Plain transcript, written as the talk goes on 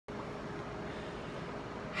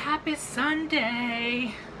Happy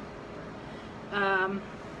Sunday. I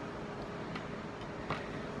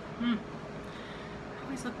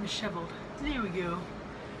always look disheveled. There we go.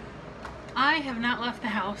 I have not left the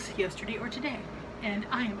house yesterday or today, and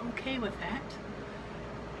I am okay with that.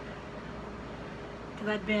 Because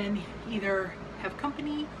I've been either have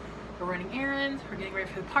company or running errands or getting ready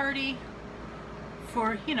for the party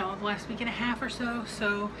for, you know, the last week and a half or so.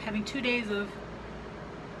 So having 2 days of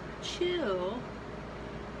chill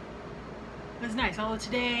was nice. Although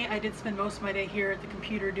today I did spend most of my day here at the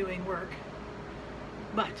computer doing work.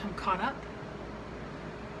 But I'm caught up.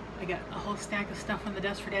 I got a whole stack of stuff on the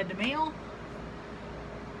desk for Dad to mail.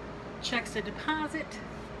 Checks to deposit.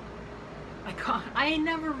 I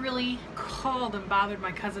never really called and bothered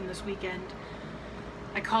my cousin this weekend.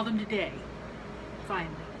 I called him today,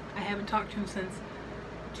 finally. I haven't talked to him since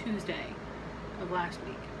Tuesday of last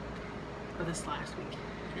week, or this last week.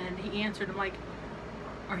 And he answered. I'm like,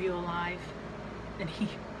 "Are you alive?" And he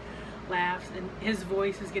laughs, and his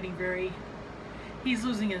voice is getting very, he's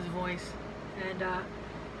losing his voice. And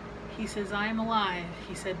he says, "I am alive."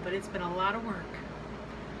 He said, "But it's been a lot of work."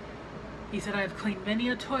 He said, "I've cleaned many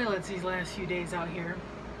a toilets these last few days out here,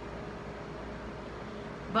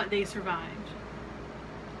 but they survived."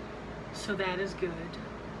 So that is good.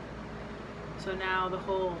 So now the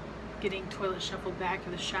whole getting toilet shuffled back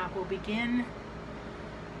to the shop will begin.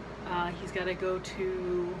 He's got to go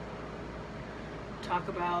to talk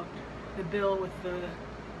about the bill with the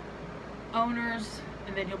owners,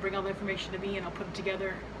 and then he'll bring all the information to me and I'll put it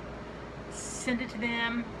together, send it to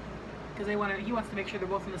them, because he wants to make sure they're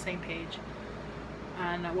both on the same page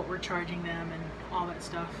on what we're charging them and all that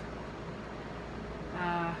stuff.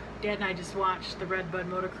 Dad and I just watched the Red Bud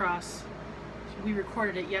Motocross. We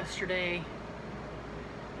recorded it yesterday.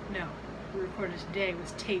 No, we recorded it today. It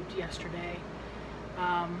was taped yesterday.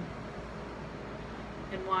 And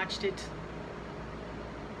watched it.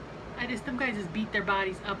 Them guys just beat their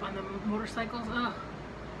bodies up on the motorcycles. Ugh.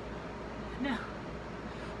 No.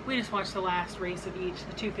 We just watched the last race of each,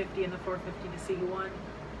 the 250 and the 450, to see who won.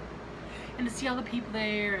 And to see all the people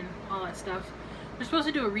there and all that stuff. They're supposed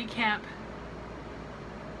to do a recap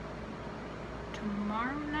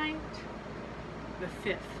tomorrow night? The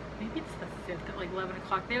 5th. Maybe it's the 5th at like 11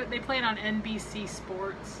 o'clock. They play it on NBC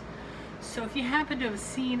Sports. So if you happen to have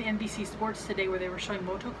seen NBC Sports today where they were showing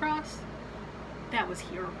motocross, that was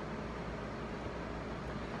here.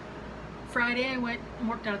 Friday I went and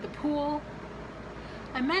worked out at the pool.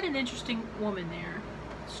 I met an interesting woman there.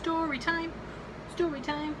 Story time. Story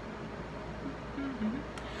time.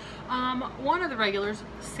 One of the regulars,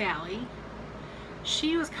 Sally,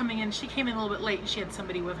 she was coming in. She came in a little bit late and she had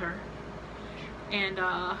somebody with her. And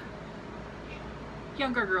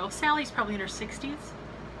younger girl. Sally's probably in her 60s.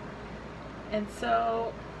 And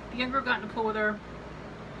so the young girl got in the pool with her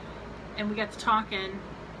and we got to talking,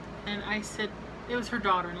 and I said, it was her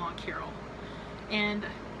daughter-in-law, Carol. And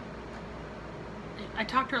I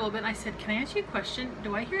talked to her a little bit and I said, "Can I ask you a question?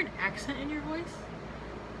 Do I hear an accent in your voice?"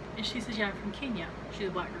 And she says, "Yeah, I'm from Kenya." She's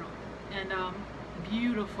a black girl. And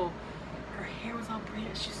beautiful. Her hair was all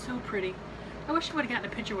braided. She's so pretty. I wish I would have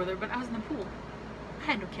gotten a picture with her, but I was in the pool. I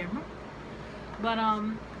had no camera. But,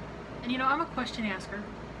 and you know, I'm a question asker.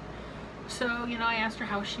 So, you know, I asked her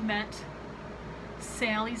how she met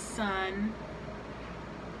Sally's son.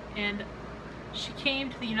 And she came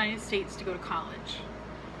to the United States to go to college.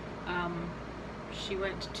 She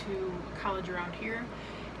went to college around here,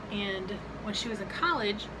 and when she was in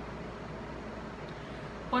college,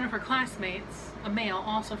 one of her classmates, a male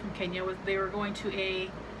also from Kenya, they were going to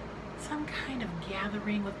some kind of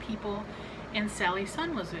gathering with people, and Sally's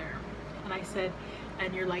son was there. And I said,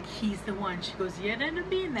 "And you're like, he's the one." She goes, "Yeah, it ended up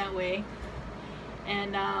being that way."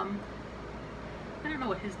 And I don't know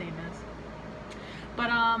what his name is, but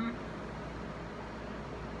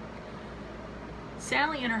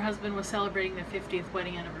Sally and her husband was celebrating their 50th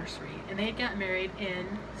wedding anniversary, and they had gotten married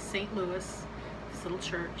in St. Louis, this little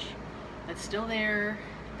church that's still there.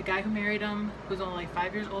 The guy who married them, who's only like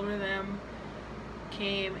 5 years older than them,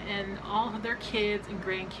 came, and all of their kids and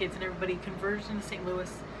grandkids and everybody converged into St.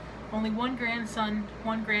 Louis. Only one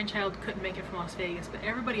grandchild couldn't make it from Las Vegas, but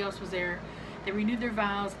everybody else was there. They renewed their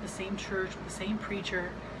vows at the same church with the same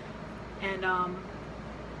preacher, and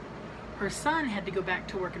her son had to go back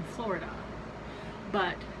to work in Florida.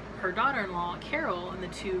 But her daughter-in-law, Carol, and the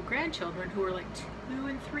 2 grandchildren, who were like 2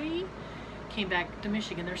 and 3, came back to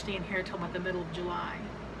Michigan. They're staying here until about the middle of July.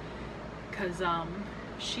 Because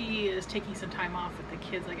she is taking some time off with the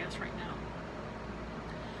kids, I guess, right now.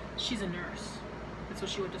 She's a nurse. That's what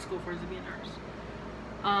she went to school for, is to be a nurse.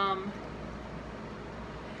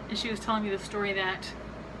 And she was telling me the story that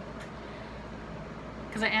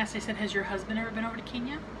because I asked, I said, has your husband ever been over to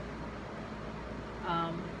Kenya?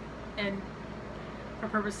 And for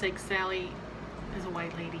purpose sake, Sally is a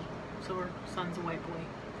white lady, so her son's a white boy.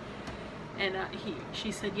 And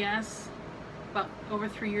she said yes. About over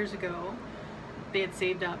 3 years ago, they had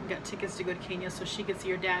saved up and got tickets to go to Kenya so she could see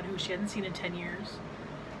her dad, who she hadn't seen in 10 years.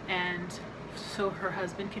 And so her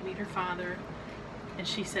husband could meet her father. And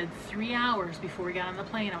she said 3 hours before we got on the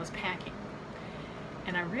plane, I was packing.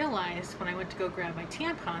 And I realized when I went to go grab my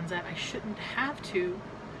tampons that I shouldn't have to,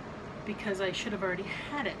 because I should have already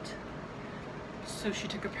had it. So she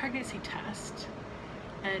took a pregnancy test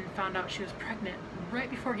and found out she was pregnant right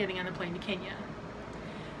before getting on the plane to Kenya.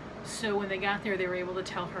 So when they got there, they were able to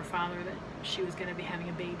tell her father that she was going to be having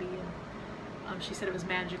a baby, and she said it was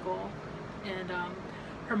magical. And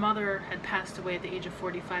her mother had passed away at the age of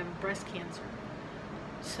 45 of breast cancer.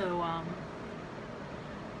 So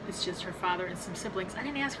it's just her father and some siblings. I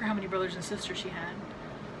didn't ask her how many brothers and sisters she had.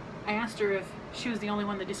 I asked her if she was the only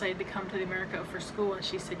one that decided to come to America for school, and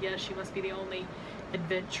she said yes, she must be the only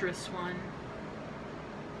adventurous one.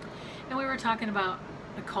 And we were talking about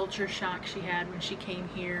the culture shock she had when she came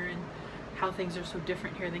here and how things are so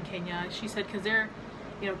different here than Kenya. She said because they're,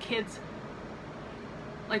 you know, kids,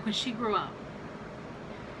 like when she grew up,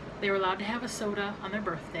 they were allowed to have a soda on their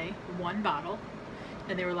birthday, 1 bottle,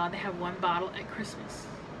 and they were allowed to have 1 bottle at Christmas.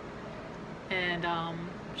 And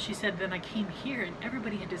she said then I came here and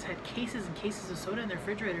everybody had just had cases and cases of soda in their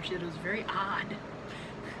refrigerator. She said it was very odd.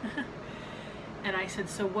 And I said,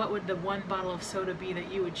 so what would the 1 bottle of soda be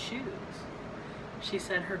that you would choose? She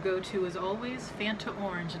said her go-to was always Fanta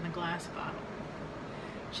Orange in the glass bottle.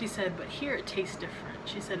 She said, but here it tastes different.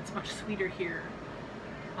 She said it's much sweeter here.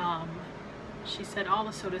 She said all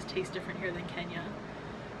the sodas taste different here than Kenya.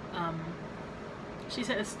 She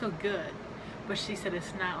said it's still good, but she said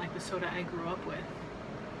it's not like the soda I grew up with.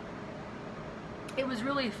 It was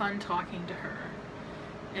really fun talking to her.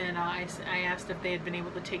 And I asked if they had been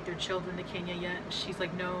able to take their children to Kenya yet. She's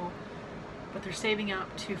like, no, but they're saving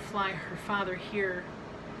up to fly her father here,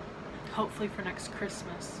 hopefully for next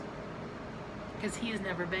Christmas, because he has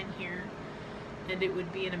never been here, and it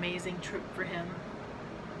would be an amazing trip for him.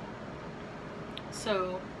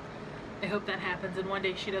 So I hope that happens, and one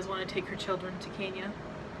day she does want to take her children to Kenya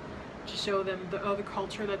to show them the other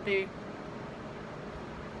culture that they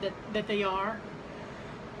are,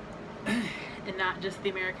 and not just the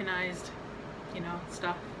Americanized, you know,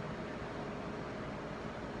 stuff.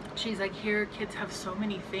 She's like, here kids have so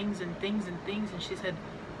many things and things and things, and she said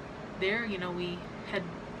there, you know, we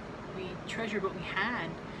treasured what we had,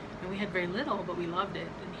 and we had very little, but we loved it.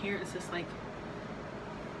 And here it's just like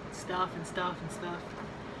stuff and stuff and stuff.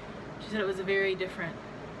 She said it was a very different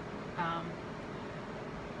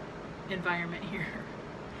environment here.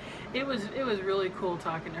 It was really cool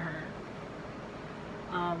talking to her.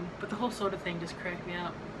 But the whole soda thing just cracked me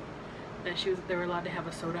up. That they were allowed to have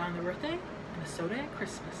a soda on their birthday and a soda at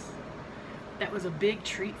Christmas. That was a big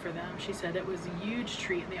treat for them. She said it was a huge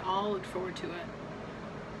treat, and they all looked forward to it.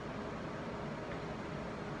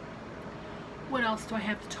 What else do I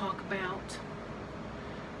have to talk about?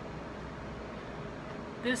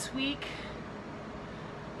 This week,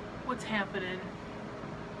 what's happening?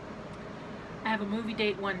 I have a movie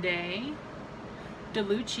date one day.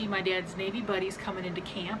 DeLucci, my dad's Navy buddy's coming into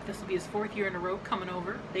camp. This will be his 4th year in a row coming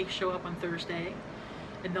over. They show up on Thursday,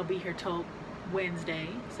 and they'll be here till Wednesday,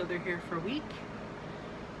 so they're here for a week.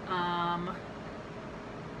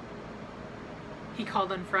 He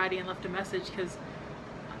called on Friday and left a message because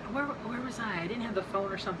where was I? I didn't have the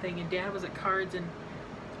phone or something, and Dad was at Cards, and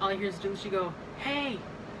all I hear is DeLucci go, "Hey,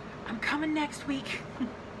 I'm coming next week."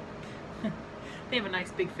 They have a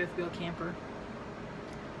nice big 5th wheel camper.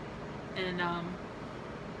 And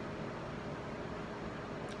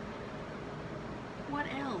what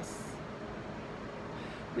else?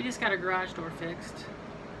 We just got our garage door fixed.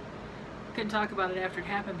 Couldn't talk about it after it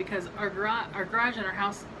happened because our garage in our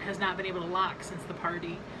house has not been able to lock since the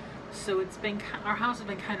party. So our house has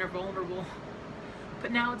been kind of vulnerable.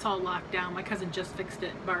 But now it's all locked down. My cousin just fixed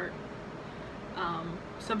it, Bart.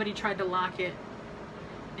 Somebody tried to lock it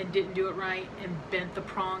and didn't do it right and bent the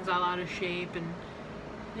prongs all out of shape, and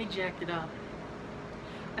they jacked it up.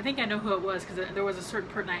 I think I know who it was because there was a certain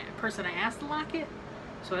person I asked to lock it,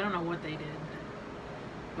 so I don't know what they did.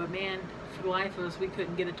 But man, for the life of us, we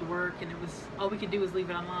couldn't get it to work, and it was all we could do was leave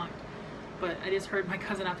it unlocked. But I just heard my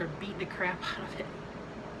cousin out there beating the crap out of it.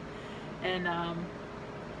 And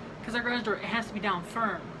because our garage door, it has to be down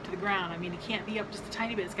firm to the ground. I mean, it can't be up just a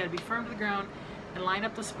tiny bit. It's got to be firm to the ground and line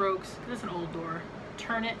up the spokes. Because it's an old door.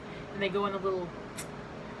 Turn it, and they go in the little,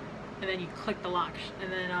 and then you click the lock,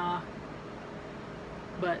 and then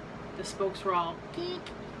but The spokes were all geek.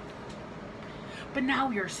 But now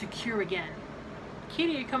we are secure again.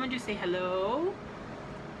 Kitty, are you coming to say hello?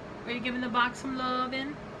 Are you giving the box some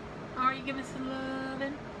loving? Are you giving some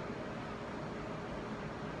loving?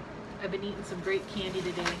 I've been eating some grape candy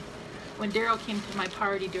today. When Daryl came to my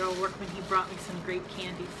party, Daryl Workman, he brought me some grape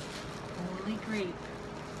candies. Only grape.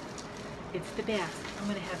 It's the best. I'm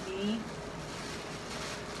going to have these.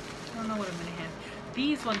 I don't know what I'm going to have.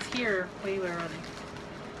 These ones here, wait, where are they?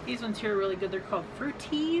 These ones here are really good. They're called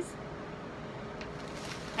Fruities.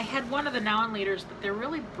 I had one of the Now and Laters, but they're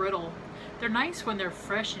really brittle. They're nice when they're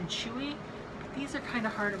fresh and chewy, but these are kind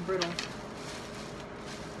of hard and brittle.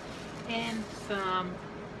 And some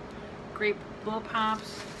grape blow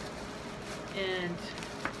pops. And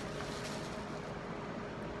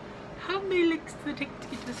how many licks does it take to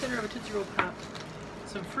get to the center of a Tootsie Roll Pop?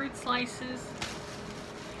 Some fruit slices.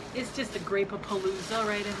 It's just a grape-a-palooza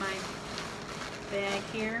right in my bag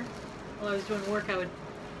here. While I was doing work, I would,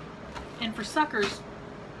 and for suckers,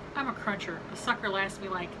 I'm a cruncher. A sucker lasts me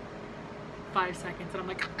like 5 seconds, and I'm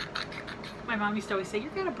like, my mom used to always say,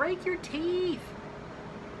 you're gonna break your teeth.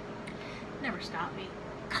 Never stopped me.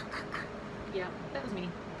 Yeah, that was me.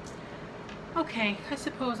 Okay, I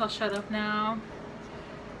suppose I'll shut up now.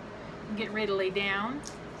 I'm getting ready to lay down.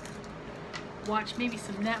 Watch maybe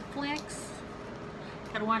some Netflix.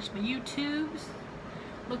 Gotta watch my YouTubes.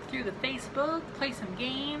 Look through the Facebook. Play some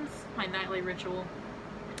games. My nightly ritual.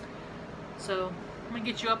 So, I'm gonna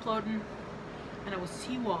get you uploading. And I will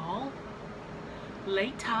see you all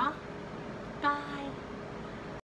later. Bye.